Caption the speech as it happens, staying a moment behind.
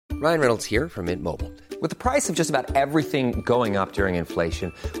Ryan Reynolds here from Mint Mobile. With the price of just about everything going up during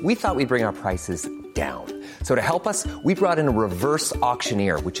inflation, we thought we'd bring our prices down. So to help us, we brought in a reverse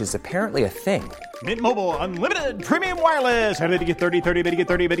auctioneer, which is apparently a thing. Mint Mobile Unlimited Premium Wireless. How to get 30, 30, bit to get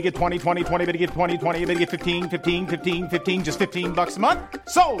 30, bit to get 20, 20, 20, bit to get 20, 20, bit to get 15, 15, 15, 15, just $15 a month?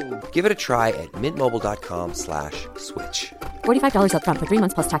 Sold! Give it a try at mintmobile.com/switch. $45 up front for 3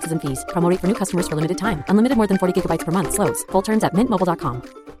 months plus taxes and fees. Promo rate for new customers for limited time. Unlimited more than 40 gigabytes per month. Slows full terms at mintmobile.com.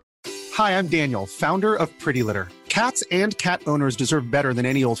 Hi, I'm Daniel, founder of Pretty Litter. Cats and cat owners deserve better than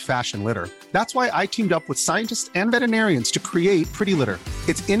any old-fashioned litter. That's why I teamed up with scientists and veterinarians to create Pretty Litter.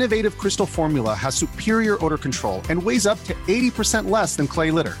 Its innovative crystal formula has superior odor control and weighs up to 80% less than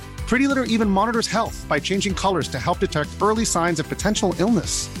clay litter. Pretty Litter even monitors health by changing colors to help detect early signs of potential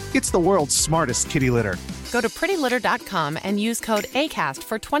illness. It's the world's smartest kitty litter. Go to prettylitter.com and use code ACAST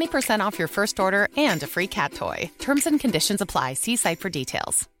for 20% off your first order and a free cat toy. Terms and conditions apply. See site for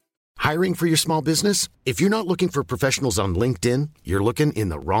details. Hiring for your small business? If you're not looking for professionals on LinkedIn, you're looking in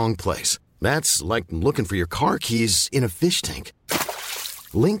the wrong place. That's like looking for your car keys in a fish tank.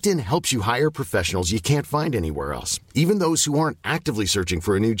 LinkedIn helps you hire professionals you can't find anywhere else, even those who aren't actively searching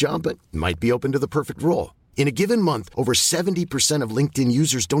for a new job but might be open to the perfect role. In a given month, over 70% of LinkedIn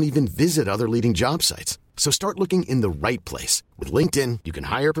users don't even visit other leading job sites. So start looking in the right place. With LinkedIn, you can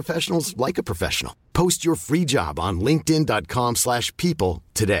hire professionals like a professional. Post your free job on linkedin.com/people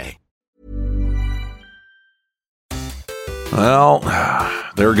today. Well,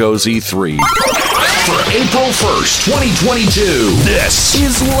 there goes E3. For April 1st, 2022, this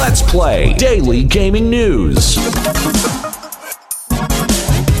is Let's Play Daily Gaming News.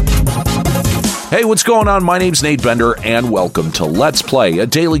 Hey, what's going on? My name's Nate Bender, and welcome to Let's Play, a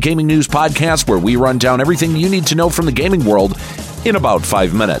daily gaming news podcast where we run down everything you need to know from the gaming world in about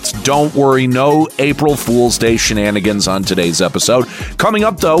 5 minutes. Don't worry, no April Fool's Day shenanigans on today's episode. Coming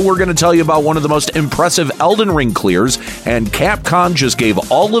up, though, we're going to tell you about one of the most impressive Elden Ring clears, and Capcom just gave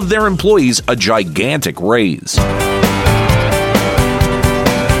all of their employees a gigantic raise.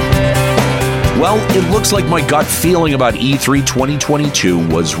 Well, it looks like my gut feeling about E3 2022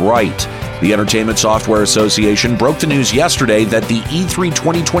 was right. The Entertainment Software Association broke the news yesterday that the E3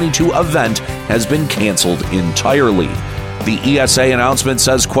 2022 event has been canceled entirely. The ESA announcement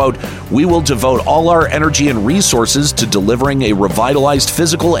says, quote, "We will devote all our energy and resources to delivering a revitalized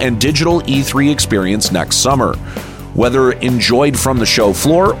physical and digital E3 experience next summer. Whether enjoyed from the show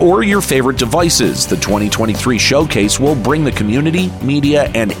floor or your favorite devices, the 2023 showcase will bring the community,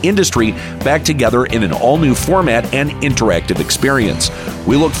 media, and industry back together in an all-new format and interactive experience.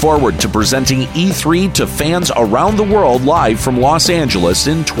 We look forward to presenting E3 to fans around the world live from Los Angeles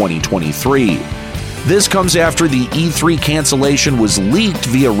in 2023. This comes after the E3 cancellation was leaked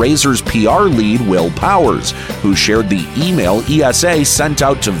via Razer's PR lead, Will Powers, who shared the email ESA sent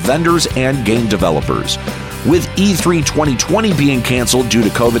out to vendors and game developers. With E3 2020 being canceled due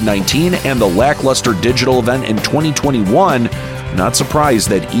to COVID-19 and the lackluster digital event in 2021, not surprised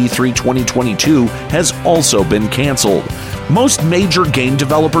that E3 2022 has also been canceled. Most major game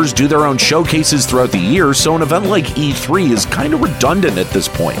developers do their own showcases throughout the year, so an event like E3 is kind of redundant at this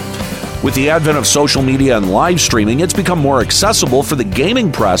point. With the advent of social media and live streaming, it's become more accessible for the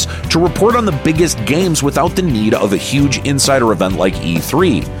gaming press to report on the biggest games without the need of a huge insider event like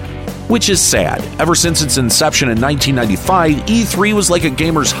E3. Which is sad. Ever since its inception in 1995, E3 was like a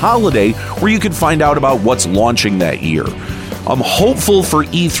gamer's holiday where you could find out about what's launching that year. I'm hopeful for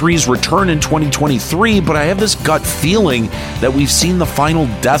E3's return in 2023, but I have this gut feeling that we've seen the final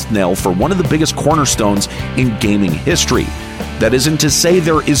death knell for one of the biggest cornerstones in gaming history. That isn't to say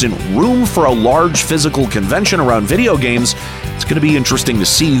there isn't room for a large physical convention around video games. It's going to be interesting to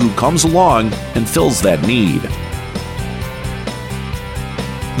see who comes along and fills that need.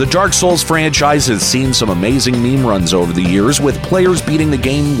 The Dark Souls franchise has seen some amazing meme runs over the years, with players beating the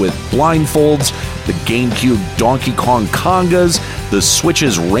game with blindfolds, the GameCube Donkey Kong congas, the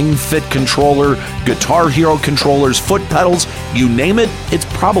Switch's Ring Fit controller, Guitar Hero controllers, foot pedals, you name it, it's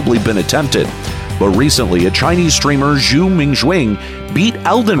probably been attempted. But recently, a Chinese streamer, Zhu Mingxuing, beat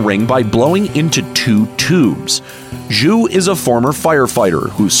Elden Ring by blowing into 2 tubes. Zhu is a former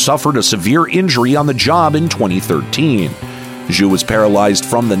firefighter who suffered a severe injury on the job in 2013. Zhu was paralyzed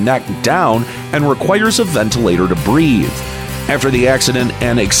from the neck down and requires a ventilator to breathe. After the accident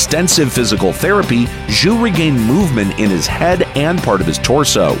and extensive physical therapy, Zhu regained movement in his head and part of his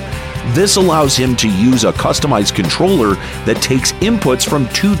torso. This allows him to use a customized controller that takes inputs from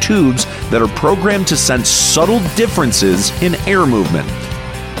 2 tubes that are programmed to sense subtle differences in air movement.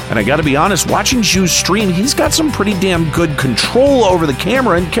 And I gotta be honest, watching Zhu's stream, he's got some pretty damn good control over the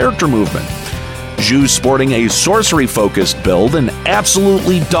camera and character movement. Zhu sporting a sorcery-focused build and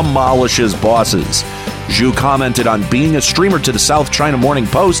absolutely demolishes bosses. Zhu commented on being a streamer to the South China Morning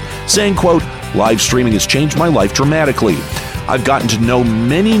Post, saying, quote, "Live streaming has changed my life dramatically. I've gotten to know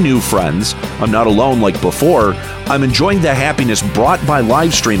many new friends. I'm not alone like before. I'm enjoying the happiness brought by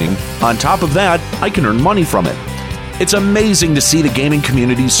live streaming. On top of that, I can earn money from it." It's amazing to see the gaming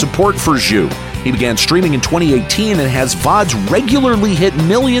community's support for Zhu. He began streaming in 2018 and has VODs regularly hit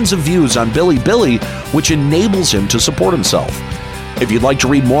millions of views on Bilibili, which enables him to support himself. If you'd like to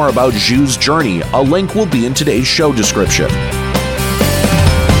read more about Zhu's journey, a link will be in today's show description.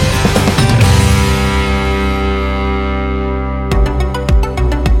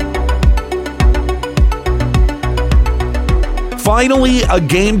 Finally, a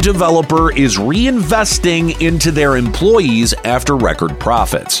game developer is reinvesting into their employees after record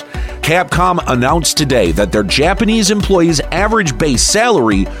profits. Capcom announced today that their Japanese employees' average base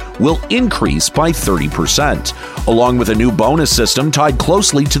salary will increase by 30%, along with a new bonus system tied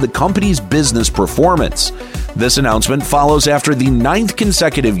closely to the company's business performance. This announcement follows after the 9th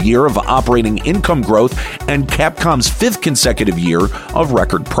consecutive year of operating income growth and Capcom's 5th consecutive year of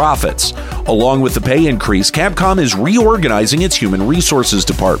record profits. Along with the pay increase, Capcom is reorganizing its human resources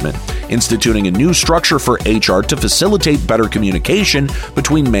department, instituting a new structure for HR to facilitate better communication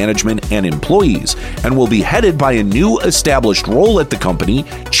between management and employees, and will be headed by a new established role at the company,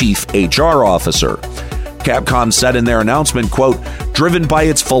 Chief HR Officer. Capcom said in their announcement, quote, "Driven by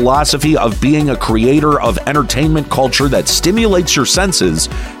its philosophy of being a creator of entertainment culture that stimulates your senses,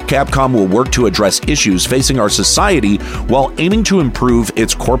 Capcom will work to address issues facing our society while aiming to improve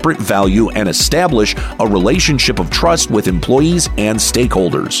its corporate value and establish a relationship of trust with employees and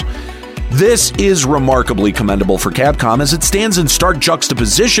stakeholders." This is remarkably commendable for Capcom as it stands in stark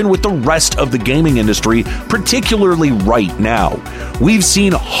juxtaposition with the rest of the gaming industry, particularly right now. We've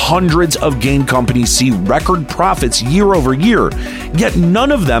seen hundreds of game companies see record profits year over year, yet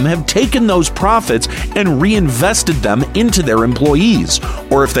none of them have taken those profits and reinvested them into their employees.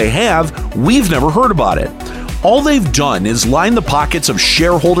 Or if they have, we've never heard about it. All they've done is line the pockets of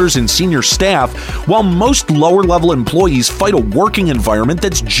shareholders and senior staff, while most lower-level employees fight a working environment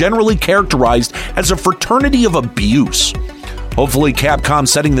that's generally characterized as a fraternity of abuse. Hopefully, Capcom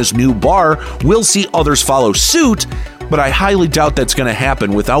setting this new bar will see others follow suit, but I highly doubt that's going to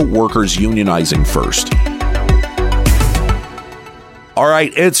happen without workers unionizing first. All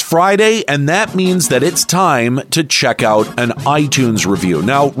right, it's Friday, and that means that it's time to check out an iTunes review.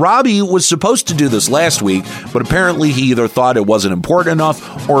 Now, Robbie was supposed to do this last week, but apparently he either thought it wasn't important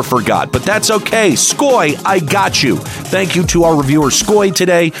enough or forgot. But that's okay. Skoy, I got you. Thank you to our reviewer Skoy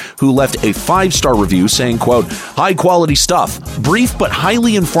today, who left a 5-star review saying, quote, "High-quality stuff. Brief but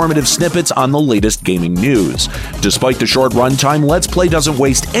highly informative snippets on the latest gaming news. Despite the short runtime, Let's Play doesn't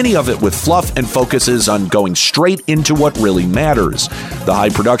waste any of it with fluff and focuses on going straight into what really matters. The high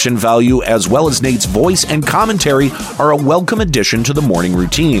production value, as well as Nate's voice and commentary, are a welcome addition to the morning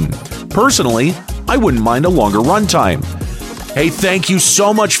routine. Personally, I wouldn't mind a longer runtime." Hey, thank you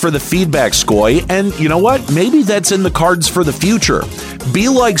so much for the feedback, Skoy. And you know what? Maybe that's in the cards for the future. Be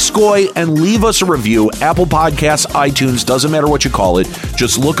like Skoy and leave us a review. Apple Podcasts, iTunes, doesn't matter what you call it.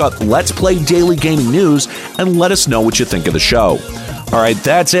 Just look up Let's Play Daily Gaming News and let us know what you think of the show. All right,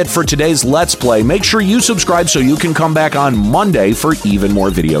 that's it for today's Let's Play. Make sure you subscribe so you can come back on Monday for even more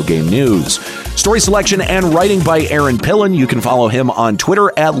video game news. Story selection and writing by Aaron Pillen. You can follow him on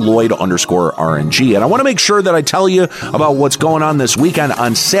Twitter at Lloyd_RNG. And I want to make sure that I tell you about what's going on this weekend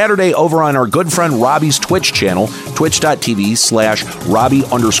on Saturday over on our good friend Robbie's Twitch channel,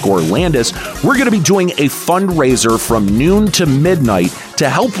 twitch.tv/Robbie_Landis. We're going to be doing a fundraiser from noon to midnight to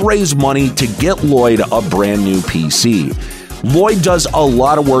help raise money to get Lloyd a brand new PC. Lloyd does a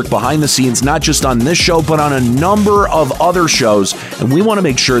lot of work behind the scenes, not just on this show, but on a number of other shows, and we want to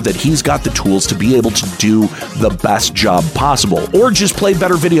make sure that he's got the tools to be able to do the best job possible, or just play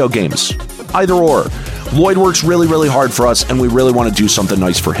better video games. Either or. Lloyd works really, really hard for us, and we really want to do something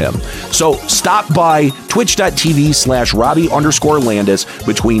nice for him. So stop by twitch.tv/Robbie_Landis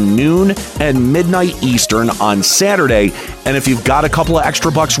between noon and midnight Eastern on Saturday, and if you've got a couple of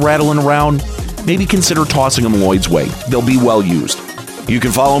extra bucks rattling around, maybe consider tossing them Lloyd's way. They'll be well used. You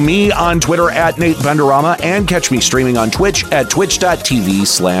can follow me on Twitter at Nate Benderama and catch me streaming on Twitch at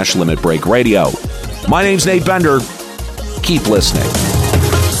twitch.tv/Limit Break Radio. My name's Nate Bender. Keep listening.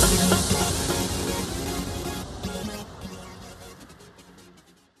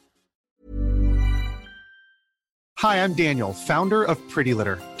 Hi, I'm Daniel, founder of Pretty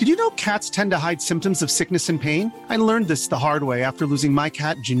Litter. Did you know cats tend to hide symptoms of sickness and pain? I learned this the hard way after losing my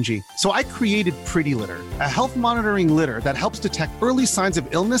cat, Gingy. So I created Pretty Litter, a health monitoring litter that helps detect early signs of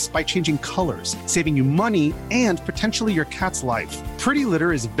illness by changing colors, saving you money and potentially your cat's life. Pretty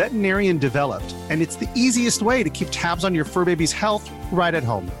Litter is veterinarian developed, and it's the easiest way to keep tabs on your fur baby's health right at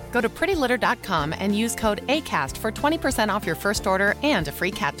home. Go to prettylitter.com and use code ACAST for 20% off your first order and a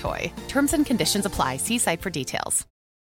free cat toy. Terms and conditions apply. See site for details.